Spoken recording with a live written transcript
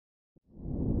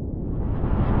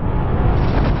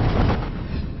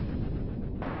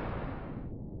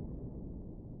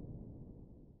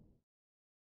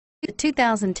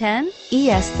2010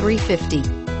 ES350.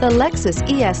 The Lexus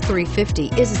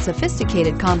ES350 is a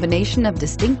sophisticated combination of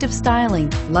distinctive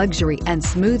styling, luxury, and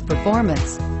smooth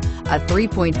performance. A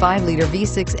 3.5-liter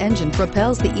V6 engine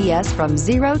propels the ES from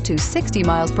 0 to 60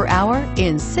 miles per hour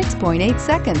in 6.8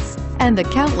 seconds. And the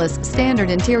countless standard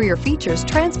interior features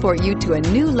transport you to a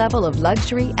new level of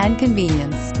luxury and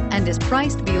convenience, and is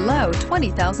priced below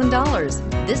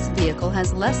 $20,000. This vehicle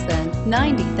has less than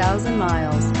 90,000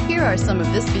 miles. Here are some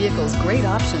of this vehicle's great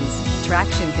options: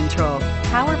 traction control,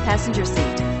 power passenger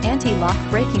seat, anti-lock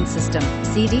braking system,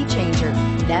 CD changer,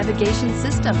 navigation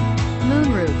system,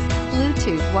 moonroof,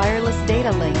 Bluetooth wireless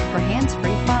data link for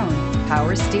hands-free phone,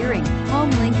 power steering,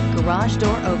 home link garage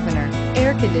door opener,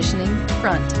 air conditioning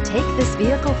front. Take this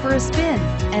vehicle for a spin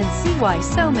and see why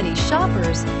so many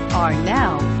shoppers are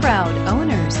now proud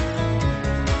owners.